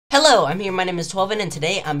Hello, I'm here, my name is 12 and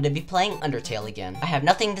today I'm going to be playing Undertale again. I have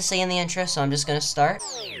nothing to say in the intro, so I'm just going to start.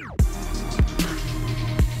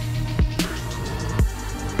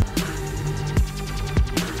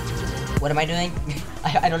 What am I doing?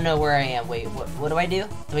 I don't know where I am. Wait, what do I do?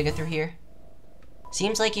 Do I go through here?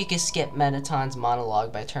 Seems like you could skip Mettaton's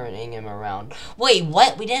monologue by turning him around. Wait,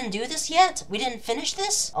 what? We didn't do this yet? We didn't finish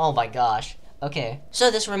this? Oh my gosh. Okay,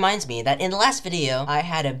 so this reminds me that in the last video, I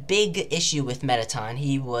had a big issue with Mettaton.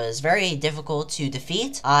 He was very difficult to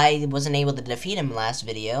defeat. I wasn't able to defeat him last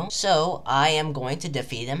video, so I am going to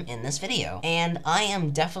defeat him in this video. And I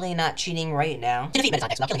am definitely not cheating right now. To defeat Mettaton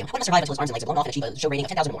next without killing him, one must survive until his arms and legs are blown off and achieve a show rating of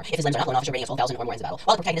 10,000 or more. If his limbs are not blown off, a show rating of 12,000 or more ends the battle.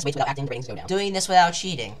 While the protagonist waits without acting, the ratings go down. Doing this without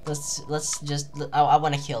cheating. I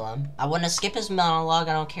want to kill him. I want to skip his monologue.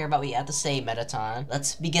 I don't care about what you have to say, Mettaton.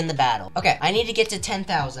 Let's begin the battle. Okay, I need to get to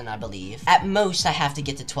 10,000, I believe. At most, I have to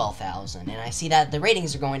get to 12,000, and I see that the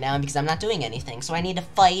ratings are going down because I'm not doing anything, so I need to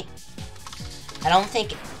fight. I don't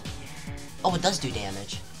think... Oh, it does do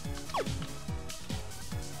damage.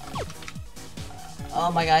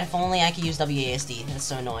 Oh my god, if only I could use WASD. That's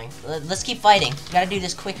so annoying. Let's keep fighting. We gotta do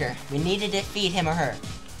this quicker. We need to defeat him or her.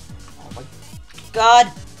 Oh my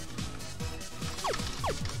god.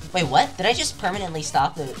 Wait, what? Did I just permanently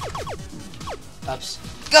stop the... Oops.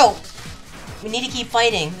 Go! We need to keep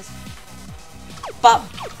fighting. Pop!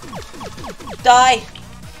 Die!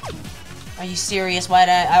 Are you serious? Why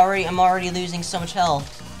did I'm already losing so much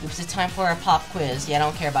health. Oops, it's time for a pop quiz. Yeah, I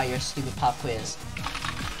don't care about your stupid pop quiz.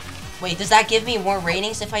 Wait, does that give me more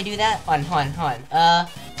ratings if I do that? Hold on.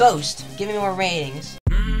 Ghost, give me more ratings.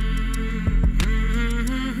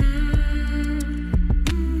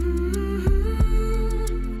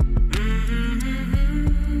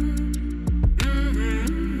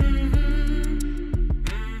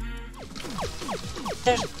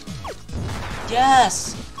 There's...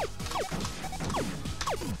 Yes!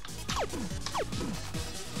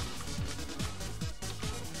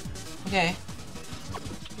 Okay.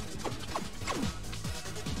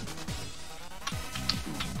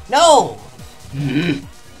 No!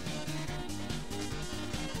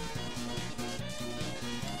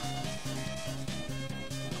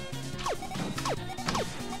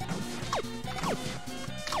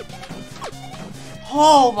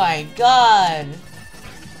 Oh my god!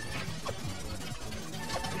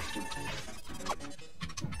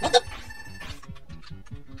 What the?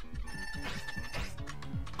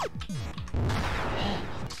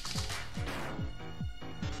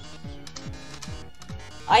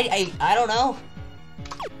 I don't know.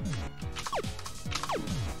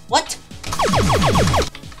 What?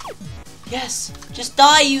 Yes! Just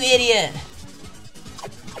die, you idiot!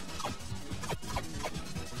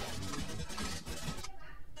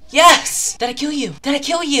 Yes! Did I kill you? Did I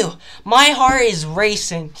kill you? My heart is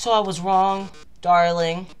racing. So I was wrong.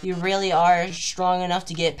 Darling, you really are strong enough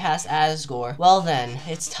to get past ASGORE. Well then,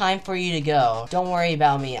 it's time for you to go. Don't worry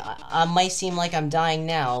about me. I might seem like I'm dying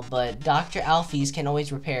now, but Dr. Alphys can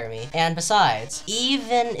always repair me. And besides,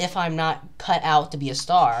 even if I'm not cut out to be a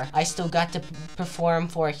star, I still got to perform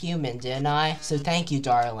for a human, didn't I? So thank you,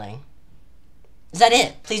 darling. Is that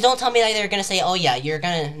it? Please don't tell me that they're gonna say, oh yeah, you're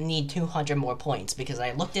gonna need 200 more points, because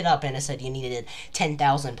I looked it up and it said you needed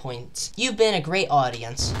 10,000 points. You've been a great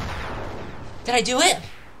audience. Did I do it?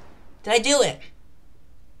 Did I do it?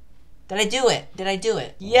 Did I do it? Did I do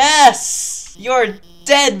it? Yes! You're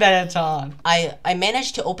dead, Mettaton! I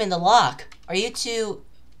managed to open the lock. Are you two...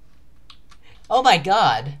 Oh my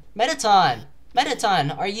god. Mettaton!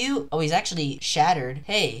 Mettaton, are you... Oh, he's actually shattered.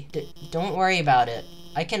 Hey, don't worry about it.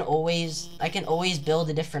 I can always build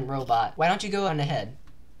a different robot. Why don't you go on ahead?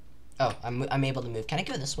 Oh, I'm able to move. Can I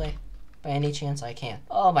go this way? By any chance I can.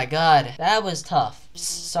 Oh my god, that was tough.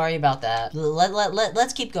 Sorry about that.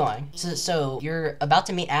 Let's keep going. So you're about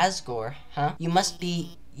to meet ASGORE, huh? You must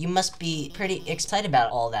be pretty excited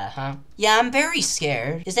about all that, huh? Yeah, I'm very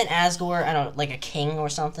scared. Isn't ASGORE, I don't know, like a king or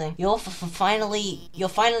something? You'll finally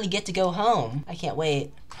get to go home. I can't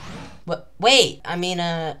wait. But wait, I mean,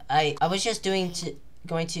 I was just going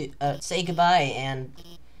to say goodbye and.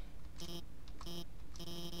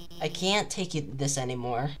 I can't take this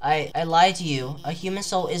anymore. I lied to you. A human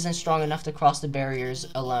soul isn't strong enough to cross the barriers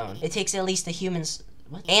alone. It takes at least a human's...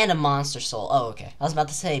 What? And a monster soul. Oh, okay. I was about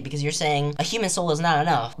to say, because you're saying a human soul is not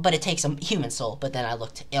enough, but it takes a human soul. But then I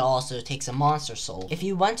looked, it also takes a monster soul. If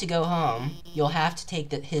you want to go home, you'll have to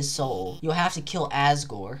take his soul. You'll have to kill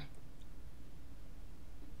ASGORE.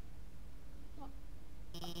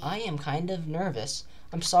 I am kind of nervous.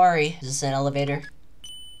 I'm sorry. Is this an elevator?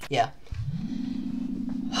 Yeah.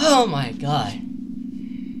 Oh my god.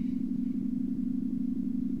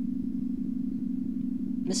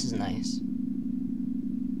 This is nice.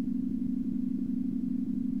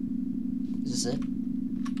 Is this it?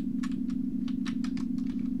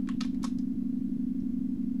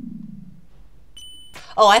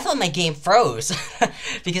 Oh, I thought my game froze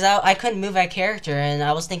because I couldn't move that character, and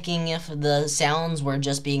I was thinking if the sounds were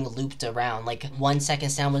just being looped around, like 1 second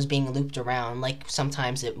sound was being looped around, like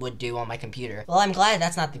sometimes it would do on my computer. Well, I'm glad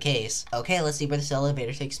that's not the case. Okay, let's see where this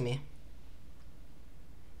elevator takes me.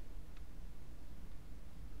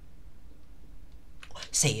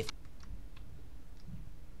 Save.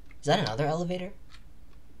 Is that another elevator?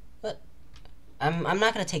 What? I'm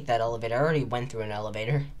not gonna take that elevator. I already went through an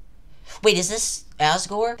elevator. Wait, is this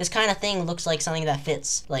ASGORE? This kind of thing looks like something that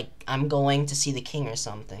fits. Like, I'm going to see the king or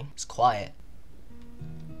something. It's quiet.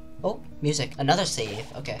 Oh, music. Another save.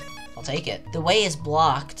 Okay, I'll take it. The way is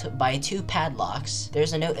blocked by 2 padlocks.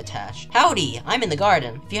 There's a note attached. Howdy, I'm in the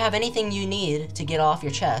garden. If you have anything you need to get off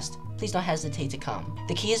your chest, please don't hesitate to come.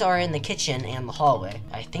 The keys are in the kitchen and the hallway.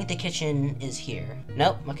 I think the kitchen is here.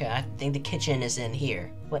 Nope, okay, I think the kitchen is in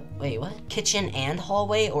here. What, wait, what? Kitchen and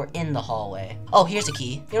hallway or in the hallway? Oh, here's a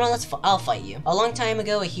key. You know what, I'll fight you. A long time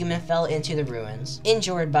ago, a human fell into the ruins.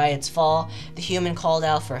 Injured by its fall, the human called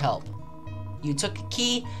out for help. You took a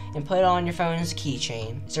key and put it on your phone's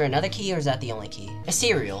keychain. Is there another key or is that the only key?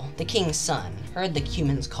 Asiriel, the king's son, heard the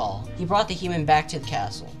human's call. He brought the human back to the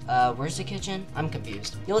castle. Where's the kitchen? I'm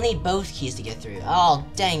confused. You'll need both keys to get through. Oh,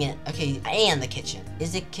 dang it. Okay, and the kitchen.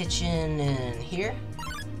 Is the kitchen in here?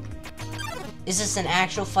 Is this an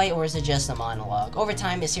actual fight or is it just a monologue? Over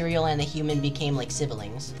time, Asiriel and the human became like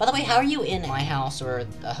siblings. By the way, how are you in my house or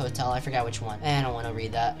a hotel? I forgot which one. I don't want to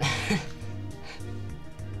read that.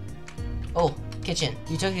 Oh, kitchen.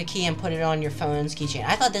 You took a key and put it on your phone's keychain.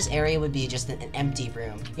 I thought this area would be just an empty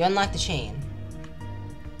room. You unlock the chain.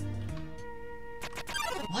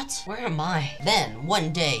 What? Where am I? Then,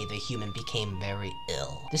 one day, the human became very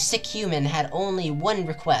ill. The sick human had only one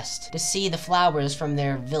request, to see the flowers from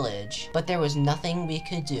their village, but there was nothing we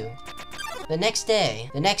could do. The next day,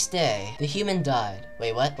 the human died.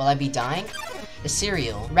 Wait, what? Will I be dying?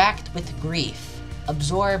 Asiriel, racked with grief,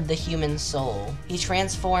 absorbed the human soul. He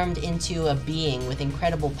transformed into a being with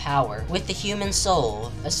incredible power. With the human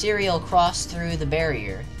soul, Asiriel crossed through the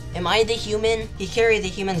barrier. Am I the human? He carried the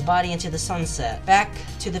human's body into the sunset, back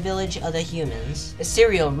to the village of the humans.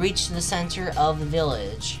 Asiriel reached the center of the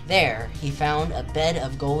village. There, he found a bed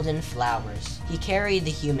of golden flowers. He carried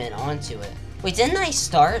the human onto it. Wait, didn't I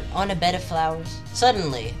start on a bed of flowers?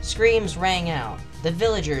 Suddenly, screams rang out. The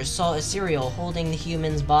villagers saw Asiriel holding the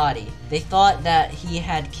human's body. They thought that he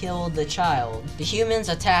had killed the child. The humans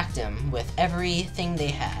attacked him with everything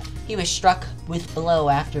they had. He was struck with blow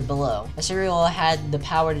after blow. Asiriel had the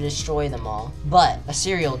power to destroy them all. But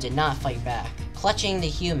Asiriel did not fight back. Clutching the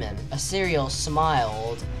human, Asiriel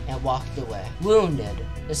smiled and walked away. Wounded,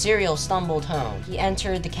 Asiriel stumbled home. He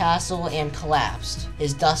entered the castle and collapsed.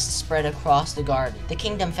 His dust spread across the garden. The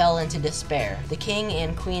kingdom fell into despair. The king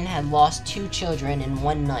and queen had lost 2 children in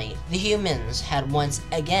one night. The humans had once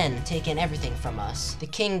again taken everything from us. The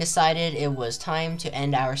king decided it was time to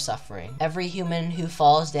end our suffering. Every human who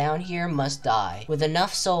falls down here must die. With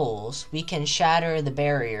enough souls, we can shatter the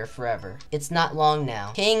barrier forever. It's not long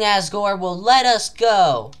now. King ASGORE will let us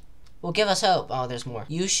go! Will give us hope. Oh, there's more.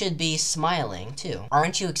 You should be smiling, too.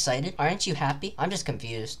 Aren't you excited? Aren't you happy? I'm just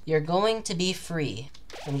confused. You're going to be free.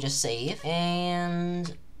 Let me just save.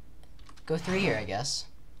 And go through here, I guess.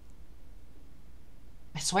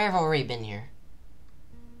 I swear I've already been here.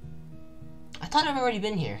 I thought I've already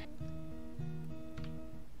been here.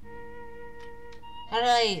 How did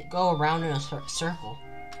I go around in a circle?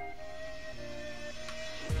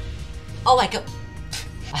 Oh my god.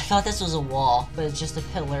 I thought this was a wall, but it's just a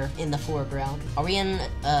pillar in the foreground. Are we in,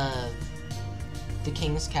 the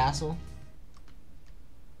king's castle?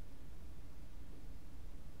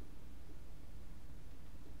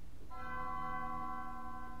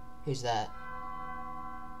 Who's that?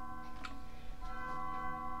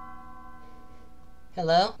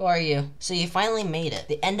 Hello? Who are you? So you finally made it.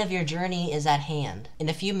 The end of your journey is at hand. In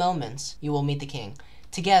a few moments, you will meet the king.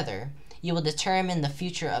 Together, you will determine the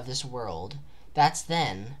future of this world. That's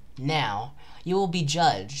then. Now, you will be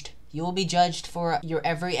judged. You will be judged for your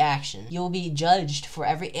every action. You will be judged for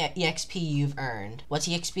every EXP you've earned. What's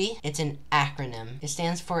EXP? It's an acronym. It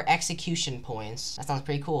stands for execution points. That sounds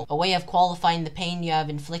pretty cool. A way of qualifying the pain you have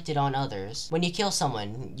inflicted on others. When you kill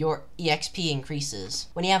someone, your EXP increases.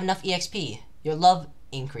 When you have enough EXP, your love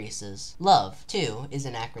increases. Love, too, is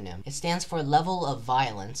an acronym. It stands for level of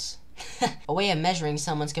violence. A way of measuring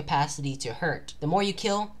someone's capacity to hurt. The more you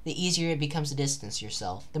kill, the easier it becomes to distance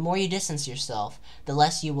yourself. The more you distance yourself, the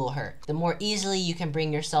less you will hurt. The more easily you can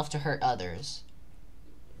bring yourself to hurt others.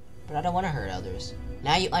 But I don't want to hurt others.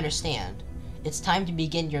 Now you understand. It's time to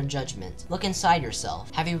begin your judgment. Look inside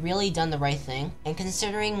yourself. Have you really done the right thing? And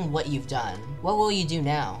considering what you've done, what will you do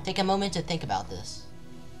now? Take a moment to think about this.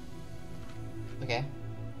 Okay.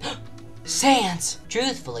 Sans!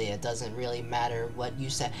 Truthfully, it doesn't really matter what you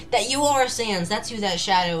said. That you are Sans! That's who that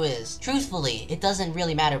shadow is. Truthfully, it doesn't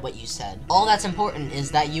really matter what you said. All that's important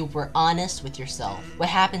is that you were honest with yourself. What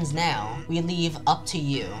happens now, we leave up to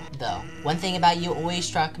you, though. One thing about you always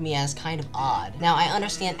struck me as kind of odd. Now, I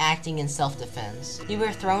understand acting in self-defense. You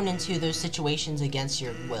were thrown into those situations against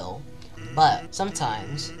your will. But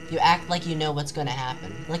sometimes, you act like you know what's gonna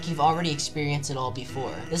happen, like you've already experienced it all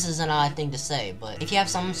before. This is an odd thing to say, but if you have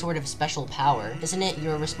some sort of special power, isn't it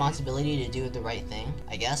your responsibility to do the right thing,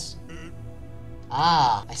 I guess?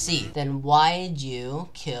 Ah, I see. Then why'd you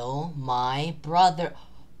kill my brother?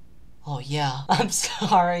 Oh yeah, I'm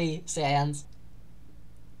sorry, Sans.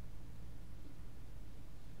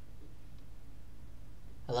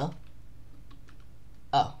 Hello?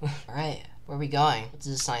 Oh, alright. Where are we going? What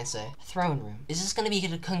does the sign say? Throne room. Is this gonna be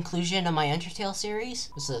the conclusion of my Undertale series?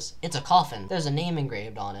 What's this? It's a coffin. There's a name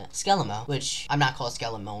engraved on it. Skelemo, which I'm not called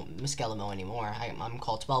Skelemo anymore. I'm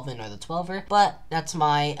called Twelvin or the Twelver, but that's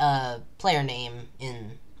my player name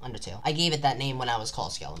in Undertale. I gave it that name when I was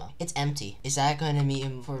called Skelemo. It's empty. Is that gonna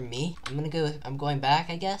mean for me? I'm going back,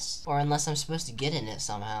 I guess? Or unless I'm supposed to get in it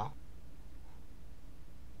somehow.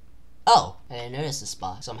 Oh, I didn't notice the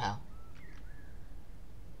spot somehow.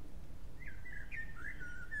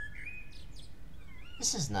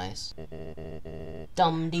 This is nice.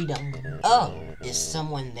 Dum-dee-dum. Oh, is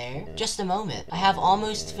someone there? Just a moment. I have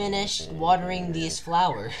almost finished watering these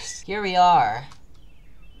flowers. Here we are.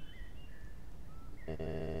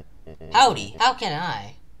 Howdy. How can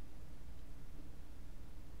I?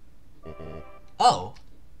 Oh.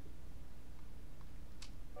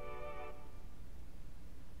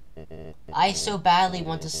 I so badly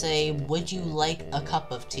want to say, would you like a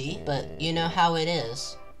cup of tea? But you know how it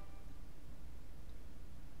is.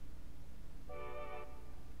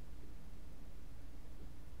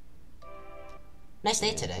 Nice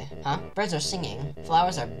day today, huh? Birds are singing,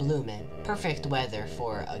 flowers are blooming. Perfect weather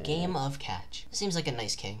for a game of catch. Seems like a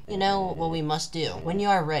nice king. You know what we must do? When you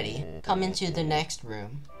are ready, come into the next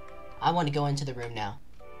room. I want to go into the room now.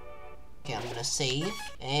 Okay, I'm gonna save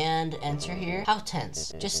and enter here. How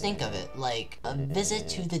tense. Just think of it like a visit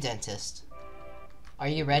to the dentist. Are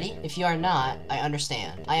you ready? If you are not, I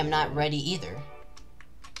understand. I am not ready either.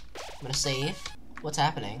 I'm gonna save. What's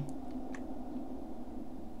happening?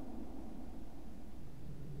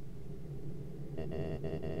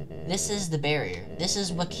 This is the barrier. This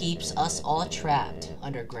is what keeps us all trapped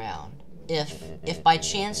underground. If by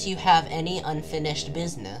chance you have any unfinished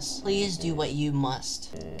business, please do what you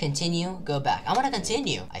must. Continue, go back. I want to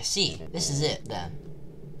continue. I see. This is it, then.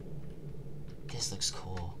 This looks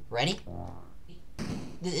cool. Ready?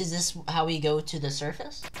 Is this how we go to the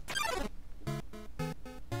surface?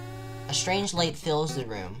 A strange light fills the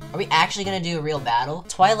room. Are we actually gonna do a real battle?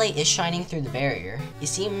 Twilight is shining through the barrier. It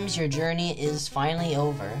seems your journey is finally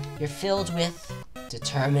over. You're filled with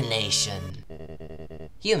determination.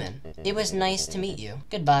 Human, it was nice to meet you.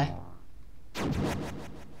 Goodbye.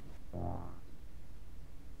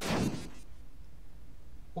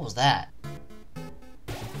 What was that?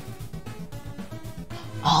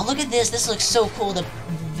 Oh, look at this. This looks so cool, the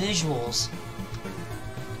visuals.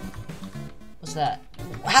 What's that?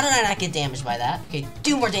 How did I not get damaged by that? Okay,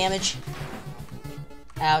 do more damage.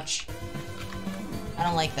 Ouch. I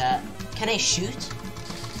don't like that. Can I shoot?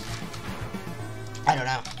 I don't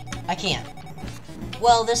know. I can't.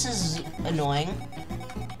 Well, this is annoying.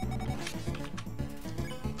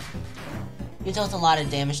 You dealt a lot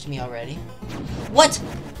of damage to me already. What?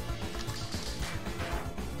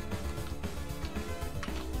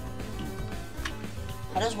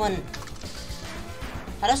 How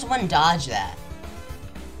does one dodge that?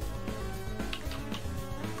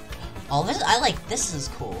 Oh, this is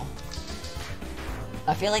cool.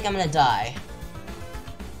 I feel like I'm gonna die.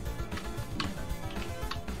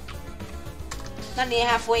 Not even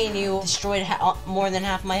halfway and you destroyed more than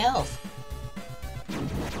half my health.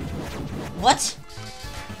 What? Is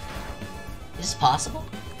this possible?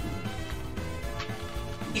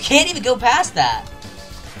 You can't even go past that.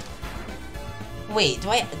 Wait, do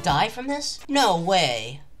I die from this? No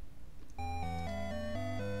way.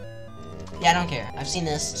 Yeah, I don't care. I've seen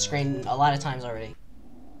this screen a lot of times already.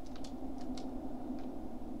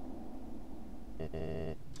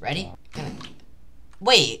 Ready?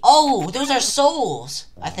 Wait. Oh, those are souls,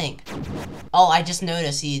 I think. Oh, I just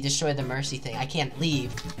noticed he destroyed the mercy thing. I can't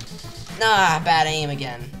leave. Nah, bad aim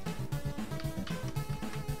again.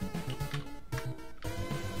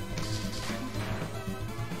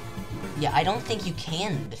 Yeah, I don't think you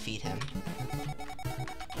can defeat him.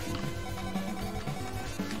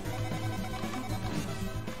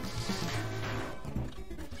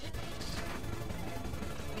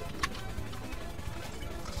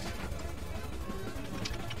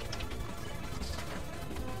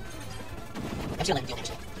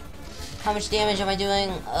 How much damage am I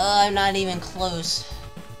doing? I'm not even close.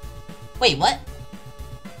 Wait, what?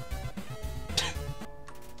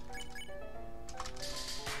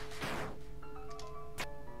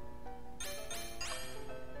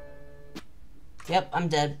 Yep, I'm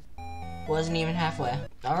dead. Wasn't even halfway.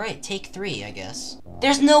 Alright, take 3, I guess.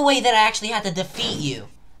 There's no way that I actually have to defeat you.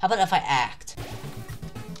 How about if I act?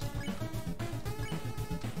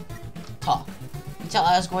 Talk. You tell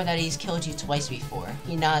ASGORE that he's killed you twice before.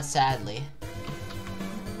 He nods sadly.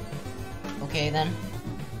 Okay, then.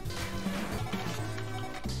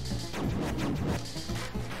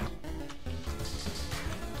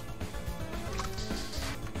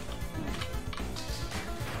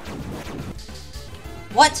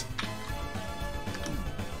 What?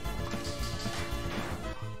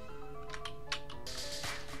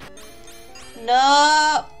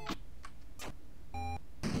 No!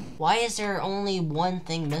 Why is there only one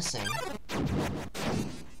thing missing?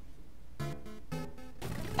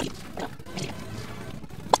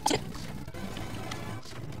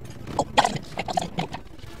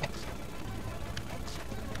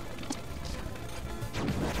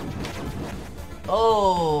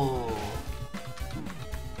 Oh.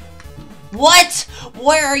 What?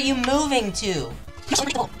 Where are you moving to?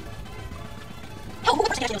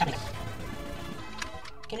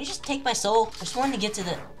 Can you just take my soul? I just wanted to get to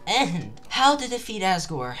the end. How to defeat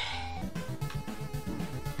ASGORE?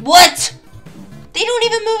 What? They don't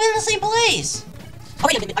even move in the same place.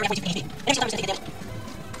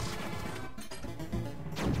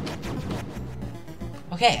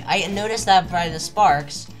 Okay, I noticed that by the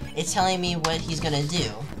sparks, it's telling me what he's gonna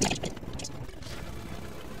do.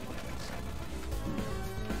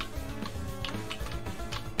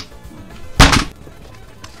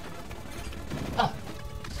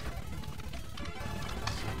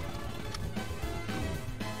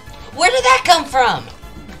 Where did that come from?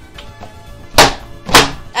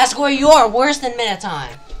 ASGORE, you are worse than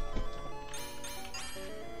Minotime.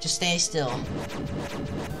 Just stay still.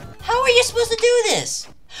 How are you supposed to do this?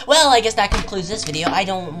 Well, I guess that concludes this video. I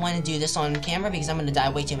don't want to do this on camera because I'm going to die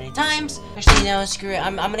way too many times. Actually, no, screw it.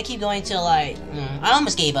 I'm going to keep going till I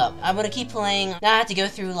almost gave up. I'm going to keep playing. Now I have to go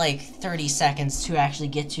through like 30 seconds to actually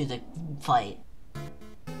get to the fight.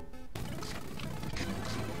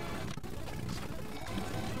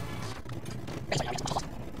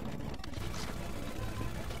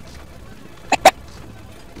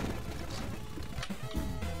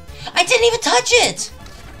 I didn't even touch it!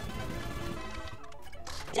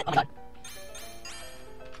 Oh my god.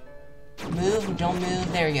 Move, don't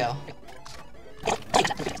move, there we go.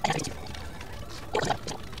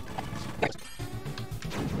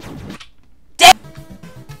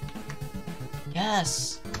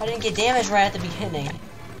 Yes! I didn't get damaged right at the beginning.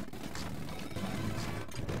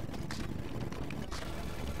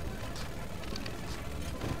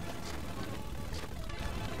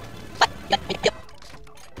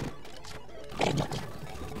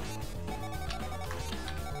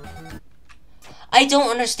 I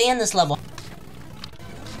don't understand this level.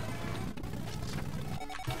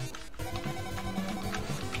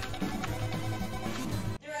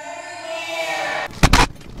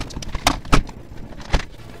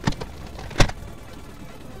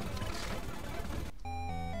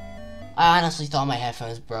 I honestly thought my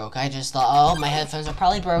headphones broke. I just thought, oh, my headphones are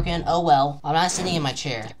probably broken. Oh well. I'm not sitting in my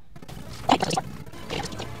chair.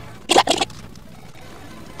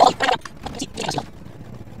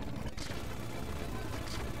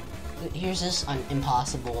 Here's this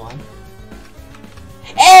impossible one.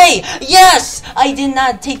 Hey! Yes! I did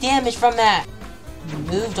not take damage from that!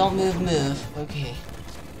 Move, don't move, move. Okay.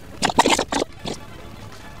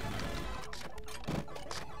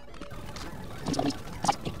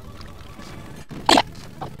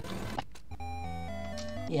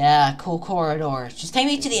 Yeah, cool corridor. Just take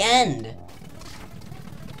me to the end.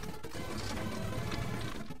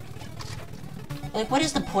 Like, what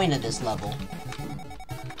is the point of this level?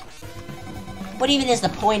 What even is the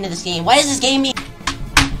point of this game? Why does this game mean?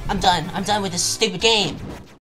 I'm done with this stupid game.